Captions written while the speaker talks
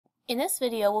In this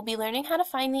video, we'll be learning how to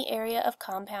find the area of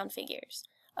compound figures.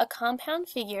 A compound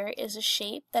figure is a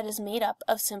shape that is made up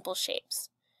of simple shapes.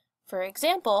 For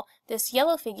example, this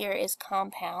yellow figure is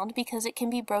compound because it can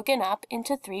be broken up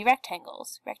into three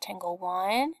rectangles: rectangle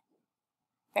 1,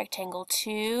 rectangle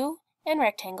 2, and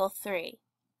rectangle 3.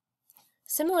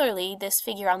 Similarly, this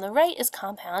figure on the right is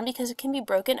compound because it can be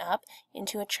broken up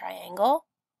into a triangle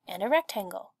and a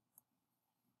rectangle.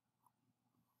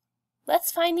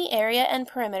 Let's find the area and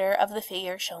perimeter of the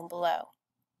figure shown below.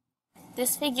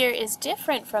 This figure is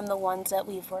different from the ones that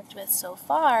we've worked with so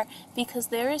far because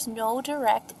there is no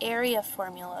direct area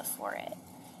formula for it.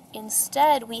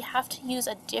 Instead, we have to use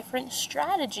a different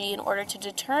strategy in order to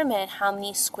determine how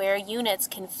many square units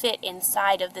can fit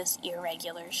inside of this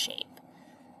irregular shape.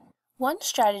 One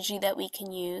strategy that we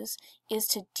can use is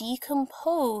to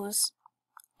decompose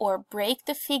or break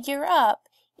the figure up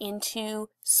into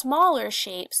smaller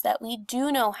shapes that we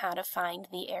do know how to find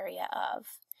the area of.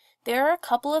 There are a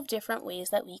couple of different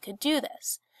ways that we could do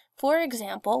this. For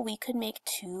example, we could make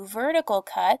 2 vertical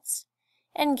cuts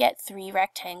and get 3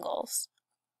 rectangles.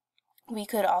 We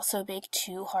could also make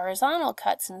 2 horizontal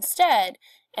cuts instead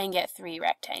and get 3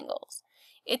 rectangles.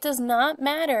 It does not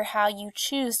matter how you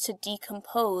choose to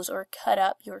decompose or cut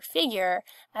up your figure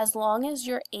as long as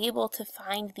you're able to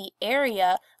find the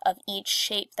area of each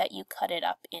shape that you cut it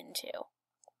up into.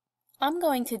 I'm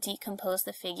going to decompose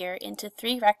the figure into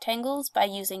 3 rectangles by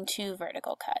using 2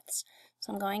 vertical cuts.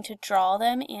 So I'm going to draw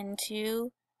them into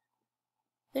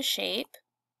the shape.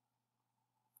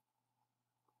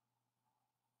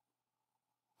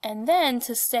 And then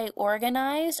to stay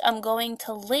organized, I'm going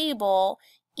to label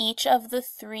each of the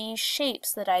 3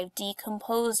 shapes that I've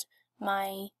decomposed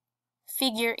my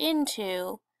figure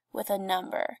into with a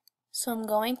number. So I'm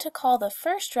going to call the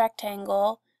first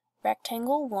rectangle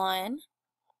rectangle 1,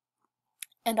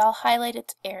 and I'll highlight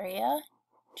its area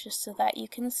just so that you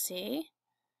can see.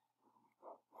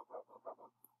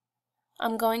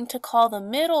 I'm going to call the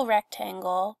middle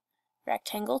rectangle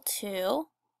rectangle 2,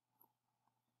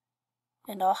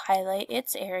 and I'll highlight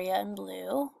its area in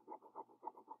blue.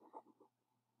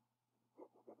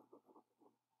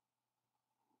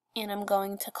 And I'm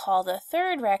going to call the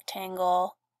third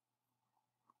rectangle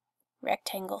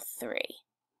rectangle 3,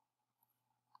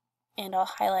 and I'll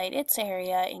highlight its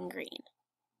area in green.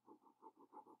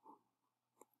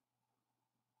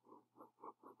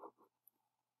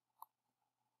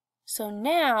 So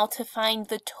now, to find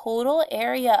the total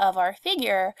area of our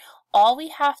figure, all we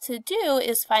have to do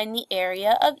is find the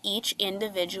area of each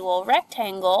individual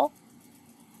rectangle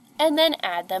and then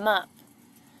add them up.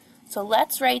 So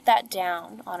let's write that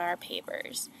down on our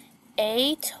papers.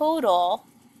 A total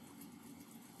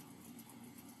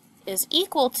is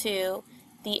equal to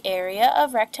the area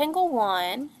of rectangle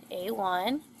 1,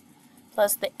 A1,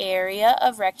 plus the area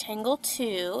of rectangle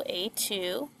 2,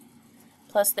 A2,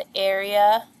 plus the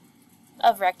area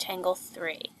of rectangle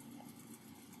 3.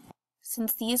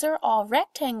 Since these are all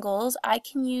rectangles, I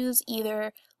can use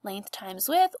either length times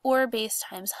width or base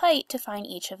times height to find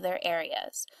each of their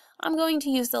areas. I'm going to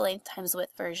use the length times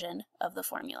width version of the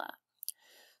formula.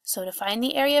 So to find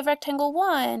the area of rectangle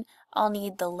 1, I'll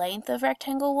need the length of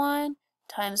rectangle 1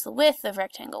 times the width of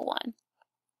rectangle 1.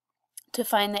 To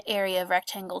find the area of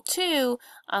rectangle 2,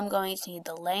 I'm going to need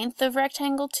the length of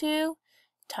rectangle 2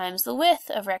 times the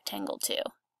width of rectangle 2.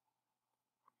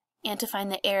 And to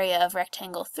find the area of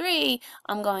rectangle 3,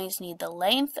 I'm going to need the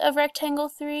length of rectangle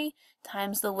 3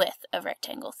 times the width of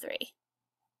rectangle 3.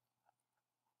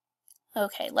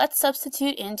 Okay, let's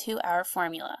substitute into our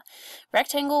formula.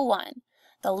 Rectangle 1.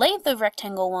 The length of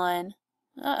rectangle 1,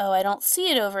 I don't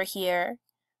see it over here,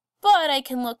 but I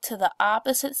can look to the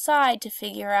opposite side to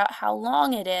figure out how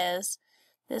long it is.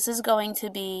 This is going to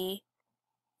be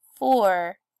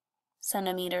 4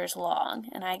 centimeters long,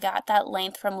 and I got that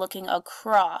length from looking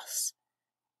across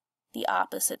the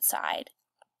opposite side.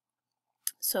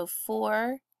 So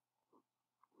 4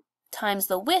 times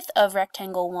the width of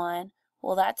rectangle 1,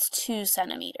 well, that's 2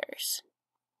 centimeters.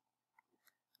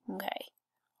 Okay,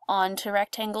 on to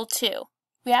rectangle 2.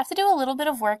 We have to do a little bit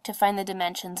of work to find the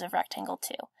dimensions of rectangle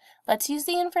 2. Let's use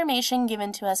the information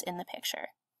given to us in the picture.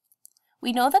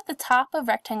 We know that the top of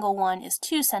rectangle 1 is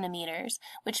 2 centimeters,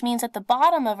 which means that the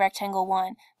bottom of rectangle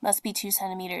 1 must be 2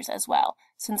 centimeters as well,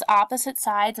 since opposite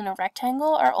sides in a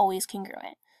rectangle are always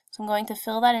congruent. So I'm going to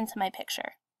fill that into my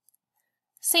picture.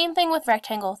 Same thing with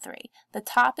rectangle 3. The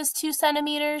top is 2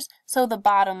 centimeters, so the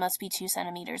bottom must be 2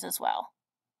 centimeters as well.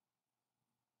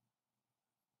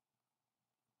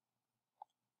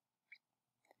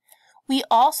 We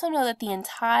also know that the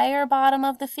entire bottom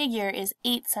of the figure is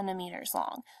 8 centimeters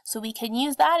long, so we can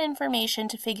use that information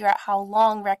to figure out how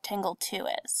long rectangle 2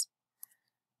 is.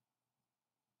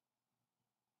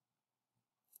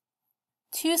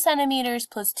 2 centimeters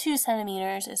plus 2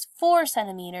 centimeters is 4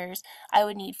 centimeters, I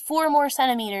would need 4 more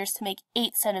centimeters to make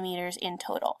 8 centimeters in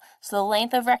total. So the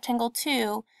length of rectangle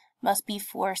 2 must be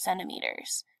 4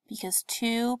 centimeters, because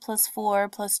 2 plus 4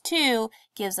 plus 2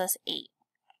 gives us 8.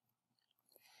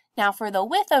 Now for the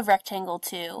width of rectangle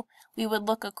 2, we would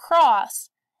look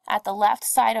across at the left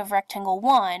side of rectangle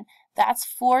 1, that's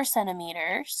 4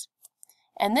 centimeters.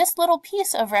 And this little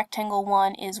piece of rectangle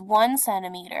 1 is 1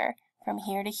 centimeter from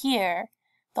here to here.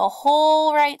 The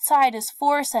whole right side is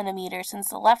 4 centimeters since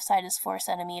the left side is 4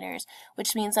 centimeters,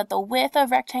 which means that the width of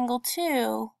rectangle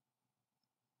 2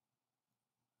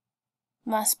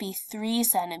 must be 3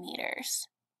 centimeters,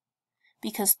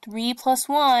 because 3 plus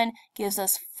 1 gives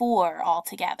us 4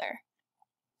 altogether.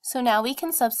 So now we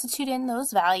can substitute in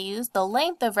those values. The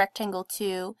length of rectangle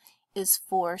 2 is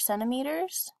 4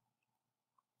 centimeters,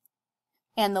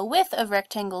 and the width of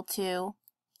rectangle 2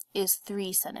 is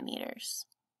 3 centimeters.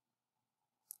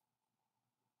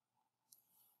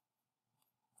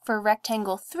 For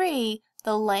rectangle 3,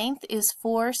 the length is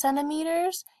 4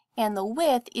 centimeters and the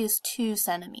width is 2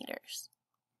 centimeters.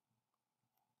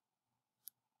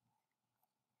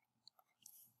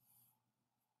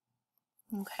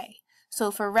 Okay, so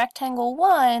for rectangle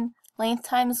 1, length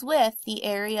times width, the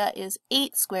area is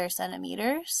 8 square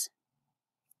centimeters.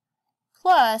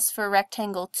 Plus, for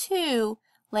rectangle 2,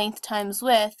 length times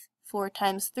width, 4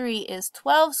 times 3 is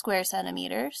 12 square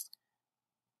centimeters.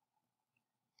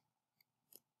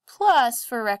 Plus,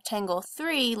 for rectangle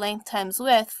 3, length times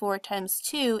width, 4 times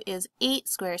 2 is 8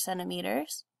 square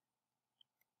centimeters.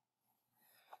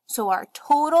 So our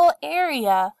total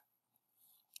area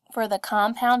for the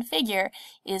compound figure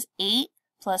is 8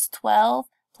 plus 12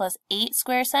 plus 8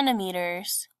 square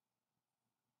centimeters,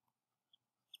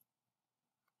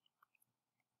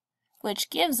 which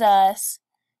gives us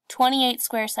 28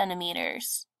 square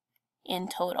centimeters in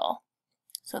total.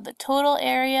 So the total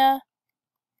area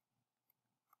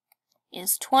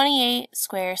is 28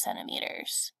 square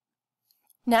centimeters.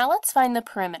 Now let's find the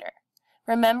perimeter.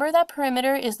 Remember that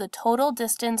perimeter is the total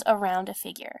distance around a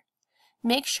figure.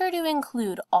 Make sure to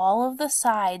include all of the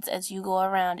sides as you go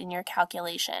around in your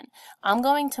calculation. I'm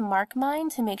going to mark mine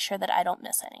to make sure that I don't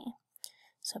miss any.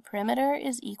 So perimeter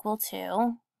is equal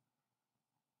to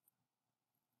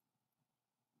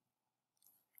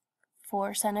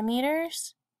 4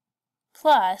 centimeters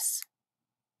plus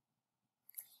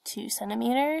 2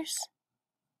 centimeters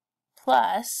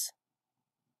plus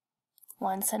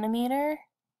 1 centimeter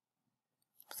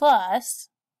plus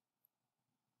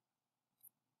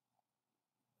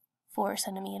 4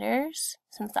 centimeters,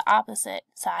 since the opposite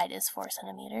side is 4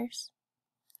 centimeters,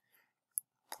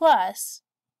 plus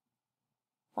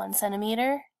 1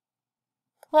 centimeter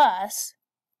plus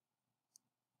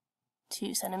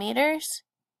 2 centimeters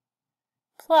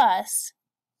plus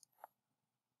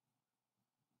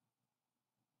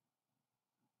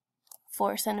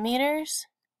 4 centimeters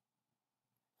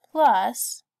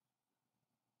plus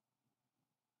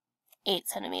 8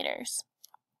 centimeters.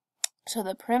 So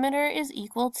the perimeter is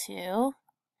equal to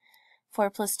 4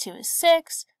 plus 2 is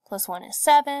 6, plus 1 is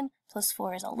 7, plus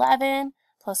 4 is 11,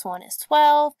 plus 1 is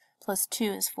 12, plus 2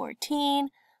 is 14,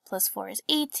 plus 4 is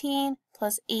 18,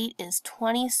 plus 8 is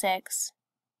 26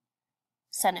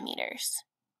 centimeters.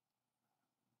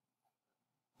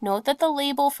 Note that the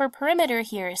label for perimeter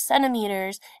here is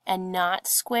centimeters and not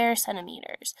square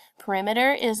centimeters.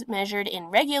 Perimeter is measured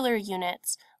in regular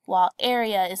units, while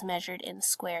area is measured in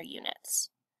square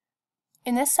units.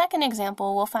 In this second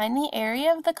example, we'll find the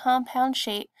area of the compound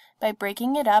shape by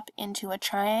breaking it up into a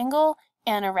triangle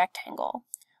and a rectangle.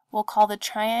 We'll call the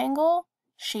triangle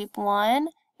shape 1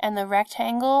 and the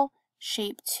rectangle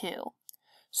shape 2.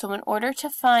 So in order to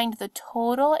find the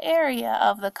total area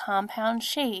of the compound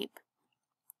shape,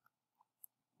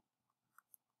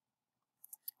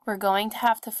 we're going to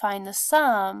have to find the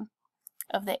sum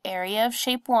of the area of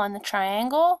shape 1, the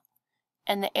triangle,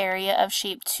 and the area of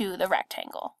shape 2, the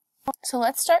rectangle. So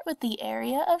let's start with the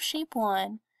area of shape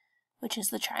 1, which is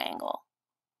the triangle.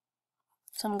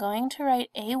 So I'm going to write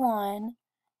A1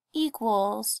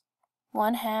 equals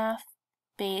 1/2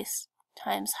 base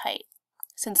times height,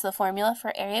 since the formula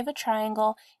for area of a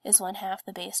triangle is 1/2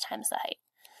 the base times the height.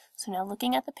 So now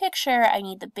looking at the picture, I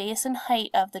need the base and height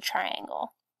of the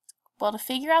triangle. Well, to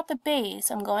figure out the base,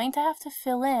 I'm going to have to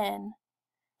fill in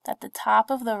that the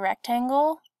top of the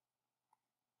rectangle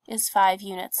is 5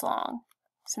 units long,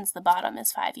 since the bottom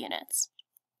is 5 units.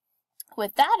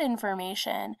 With that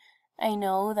information, I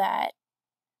know that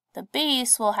the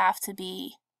base will have to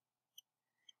be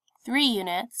 3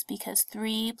 units, because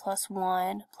 3 plus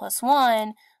 1 plus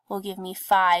 1 will give me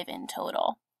 5 in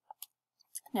total.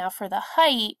 Now for the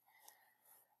height,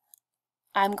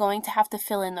 I'm going to have to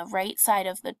fill in the right side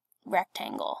of the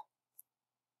rectangle.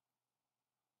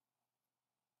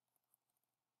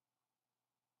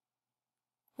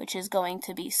 Which is going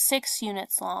to be 6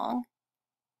 units long.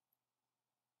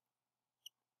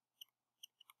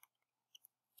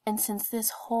 And since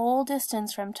this whole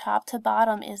distance from top to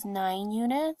bottom is 9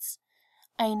 units,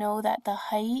 I know that the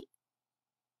height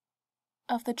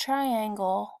of the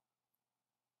triangle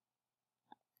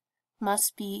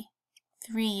must be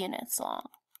 3 units long,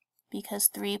 because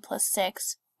 3 plus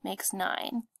 6 makes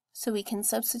 9. So we can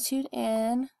substitute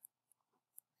in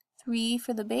 3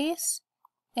 for the base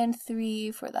and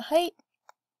 3 for the height.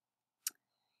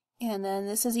 And then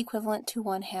this is equivalent to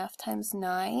 1/2 times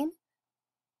 9.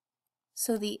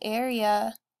 So the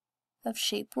area of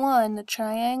shape 1, the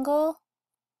triangle,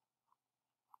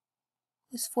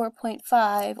 is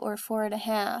 4.5 or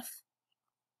 4.5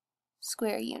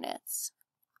 square units.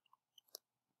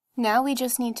 Now we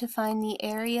just need to find the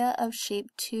area of shape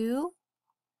 2,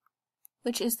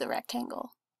 which is the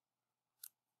rectangle.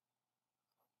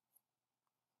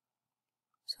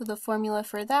 So the formula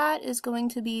for that is going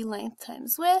to be length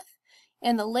times width,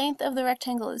 and the length of the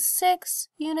rectangle is 6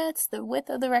 units, the width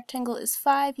of the rectangle is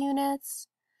 5 units,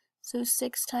 so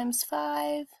 6 times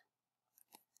 5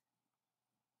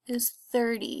 is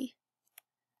 30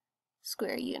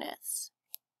 square units.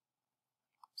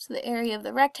 So the area of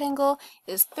the rectangle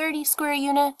is 30 square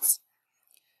units.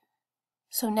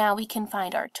 So now we can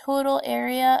find our total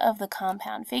area of the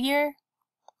compound figure,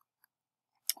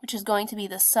 which is going to be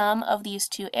the sum of these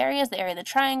two areas, the area of the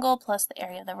triangle plus the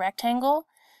area of the rectangle.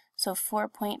 So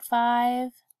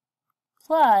 4.5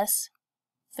 plus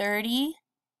 30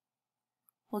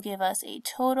 will give us a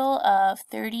total of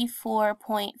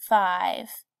 34.5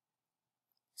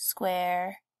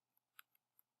 square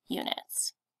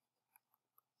units.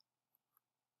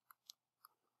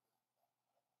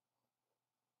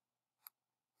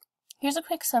 Here's a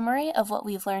quick summary of what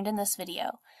we've learned in this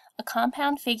video. A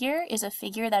compound figure is a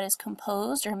figure that is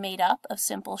composed or made up of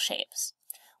simple shapes.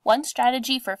 One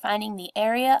strategy for finding the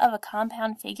area of a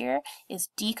compound figure is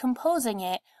decomposing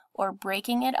it or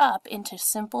breaking it up into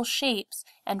simple shapes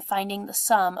and finding the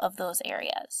sum of those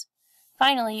areas.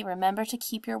 Finally, remember to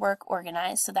keep your work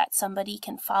organized so that somebody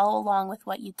can follow along with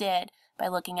what you did by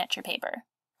looking at your paper.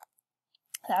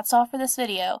 That's all for this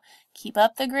video. Keep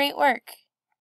up the great work!